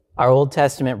Our Old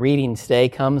Testament reading today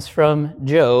comes from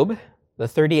Job, the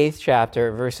 38th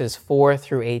chapter, verses 4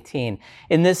 through 18.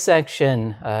 In this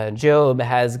section, Job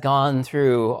has gone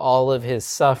through all of his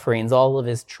sufferings, all of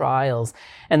his trials,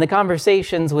 and the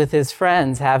conversations with his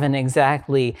friends haven't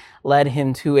exactly led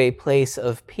him to a place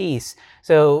of peace.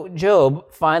 So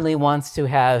Job finally wants to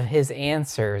have his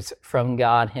answers from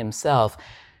God himself.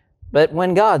 But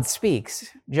when God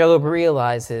speaks, Job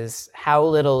realizes how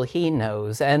little he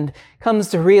knows and comes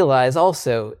to realize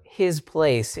also his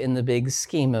place in the big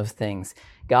scheme of things.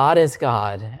 God is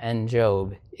God and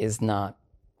Job is not.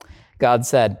 God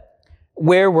said,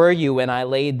 "Where were you when I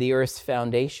laid the earth's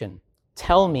foundation?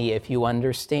 Tell me if you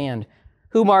understand.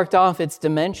 Who marked off its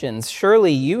dimensions?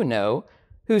 Surely you know.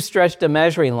 Who stretched a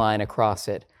measuring line across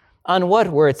it? On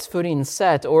what were its footings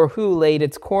set, or who laid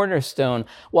its cornerstone,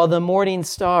 while the morning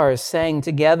stars sang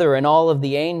together and all of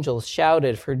the angels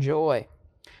shouted for joy?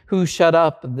 Who shut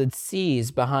up the seas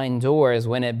behind doors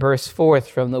when it burst forth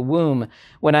from the womb,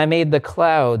 when I made the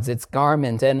clouds its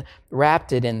garment and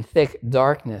wrapped it in thick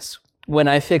darkness, when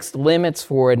I fixed limits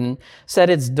for it and set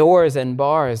its doors and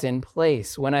bars in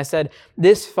place, when I said,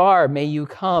 'This far may you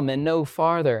come and no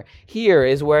farther. Here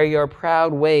is where your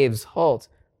proud waves halt.'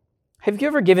 Have you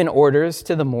ever given orders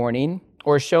to the morning,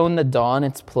 or shown the dawn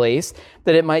its place,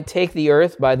 that it might take the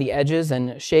earth by the edges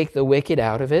and shake the wicked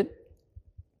out of it?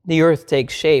 The earth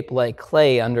takes shape like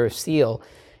clay under seal.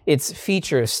 Its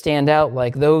features stand out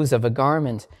like those of a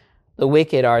garment. The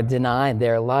wicked are denied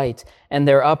their light, and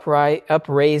their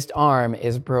upraised arm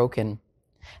is broken.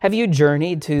 Have you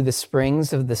journeyed to the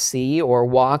springs of the sea, or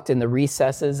walked in the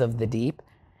recesses of the deep?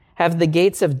 Have the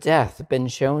gates of death been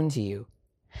shown to you?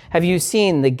 Have you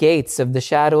seen the gates of the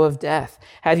shadow of death?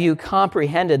 Have you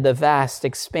comprehended the vast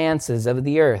expanses of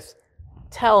the earth?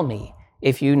 Tell me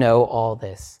if you know all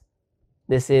this."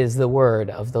 This is the word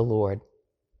of the Lord.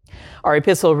 Our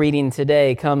epistle reading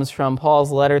today comes from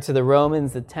Paul's letter to the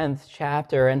Romans, the 10th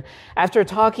chapter. And after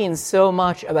talking so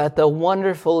much about the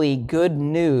wonderfully good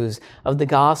news of the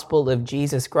gospel of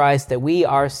Jesus Christ, that we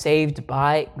are saved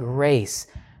by grace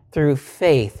through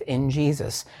faith in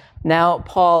Jesus, now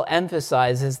Paul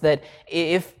emphasizes that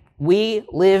if we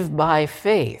live by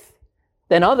faith,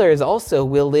 then others also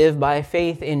will live by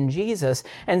faith in Jesus.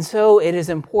 And so it is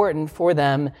important for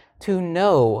them to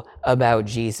know about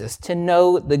Jesus, to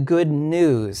know the good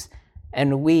news.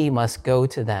 And we must go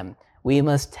to them. We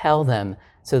must tell them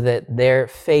so that their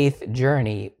faith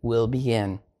journey will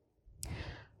begin.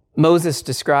 Moses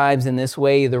describes in this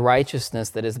way the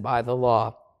righteousness that is by the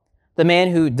law. The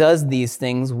man who does these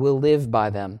things will live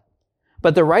by them.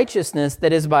 But the righteousness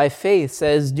that is by faith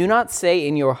says, "Do not say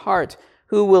in your heart,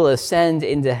 'Who will ascend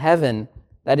into heaven?'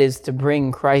 That is to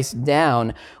bring Christ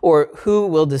down, or 'Who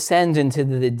will descend into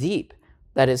the deep?'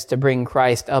 That is to bring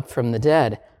Christ up from the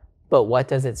dead. But what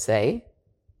does it say?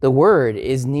 The word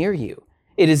is near you.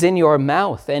 It is in your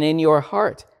mouth and in your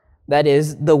heart. That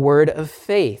is the word of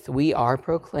faith we are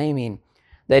proclaiming.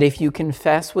 That if you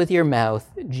confess with your mouth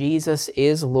Jesus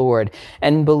is Lord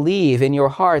and believe in your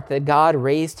heart that God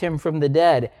raised him from the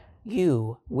dead,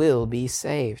 you will be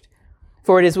saved.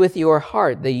 For it is with your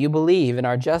heart that you believe and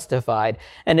are justified,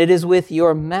 and it is with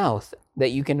your mouth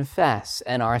that you confess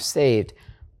and are saved.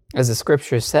 As the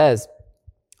scripture says,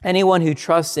 anyone who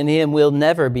trusts in him will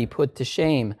never be put to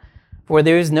shame. For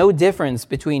there is no difference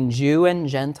between Jew and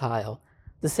Gentile.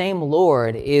 The same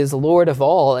Lord is Lord of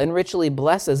all and richly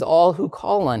blesses all who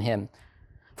call on him.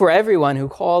 For everyone who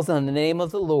calls on the name of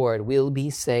the Lord will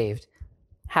be saved.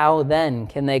 How then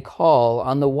can they call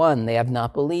on the one they have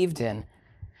not believed in?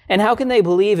 And how can they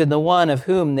believe in the one of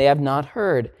whom they have not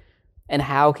heard? And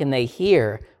how can they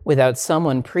hear without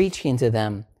someone preaching to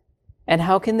them? And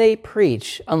how can they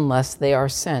preach unless they are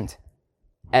sent?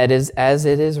 As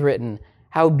it is written,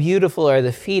 how beautiful are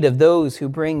the feet of those who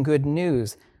bring good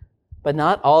news. But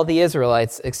not all the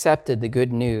Israelites accepted the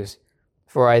good news.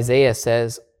 For Isaiah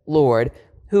says, "Lord,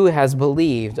 who has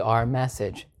believed our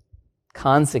message?"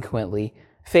 Consequently,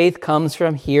 faith comes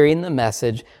from hearing the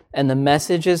message, and the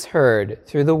message is heard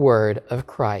through the word of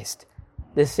Christ.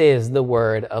 This is the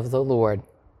word of the Lord.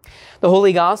 The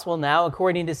Holy Gospel now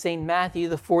according to St. Matthew,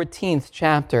 the 14th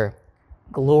chapter.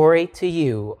 Glory to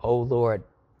you, O Lord.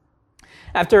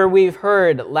 After we've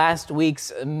heard last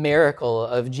week's miracle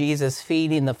of Jesus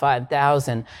feeding the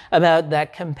 5,000, about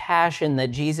that compassion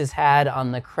that Jesus had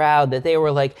on the crowd, that they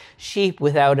were like sheep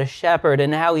without a shepherd,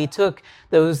 and how he took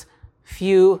those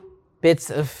few bits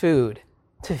of food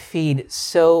to feed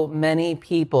so many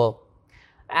people.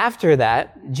 After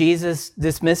that, Jesus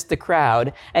dismissed the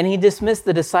crowd, and he dismissed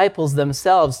the disciples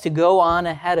themselves to go on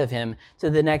ahead of him to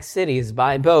the next cities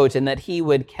by boat, and that he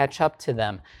would catch up to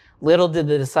them. Little did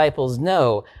the disciples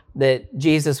know, that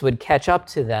Jesus would catch up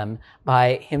to them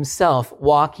by himself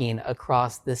walking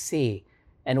across the sea.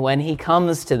 And when he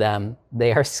comes to them,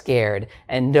 they are scared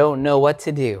and don't know what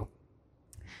to do.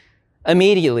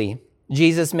 Immediately,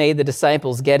 Jesus made the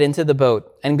disciples get into the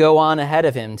boat and go on ahead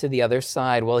of him to the other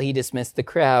side while he dismissed the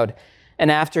crowd. And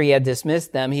after he had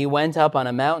dismissed them, he went up on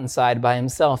a mountainside by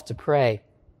himself to pray.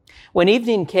 When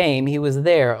evening came, he was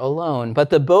there alone, but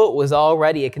the boat was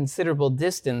already a considerable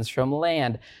distance from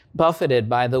land, buffeted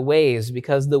by the waves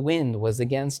because the wind was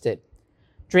against it.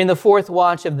 During the fourth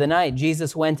watch of the night,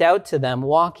 Jesus went out to them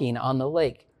walking on the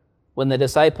lake. When the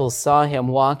disciples saw him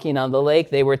walking on the lake,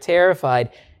 they were terrified.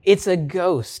 "It's a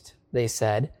ghost," they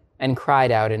said, and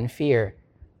cried out in fear.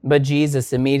 But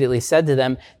Jesus immediately said to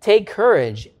them, "Take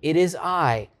courage, it is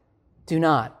I. Do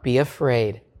not be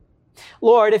afraid."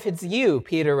 "Lord, if it's you,"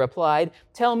 Peter replied,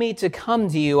 "tell me to come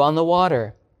to you on the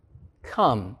water."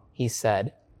 "Come," he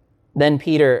said. Then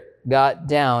Peter got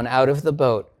down out of the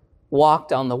boat,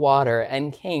 walked on the water,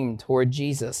 and came toward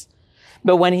Jesus.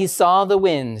 But when he saw the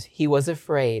wind, he was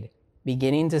afraid.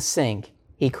 Beginning to sink,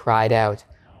 he cried out,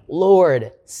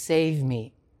 "Lord, save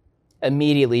me."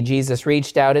 Immediately Jesus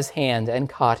reached out his hand and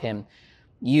caught him.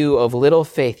 "You of little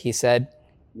faith," he said,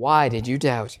 "why did you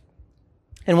doubt?"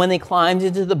 And when they climbed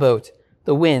into the boat,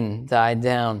 the wind died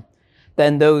down.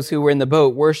 Then those who were in the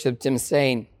boat worshipped him,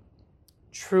 saying,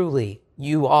 "Truly,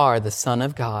 you are the Son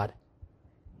of God."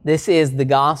 This is the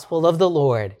gospel of the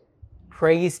Lord.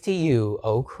 Praise to you,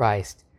 O Christ.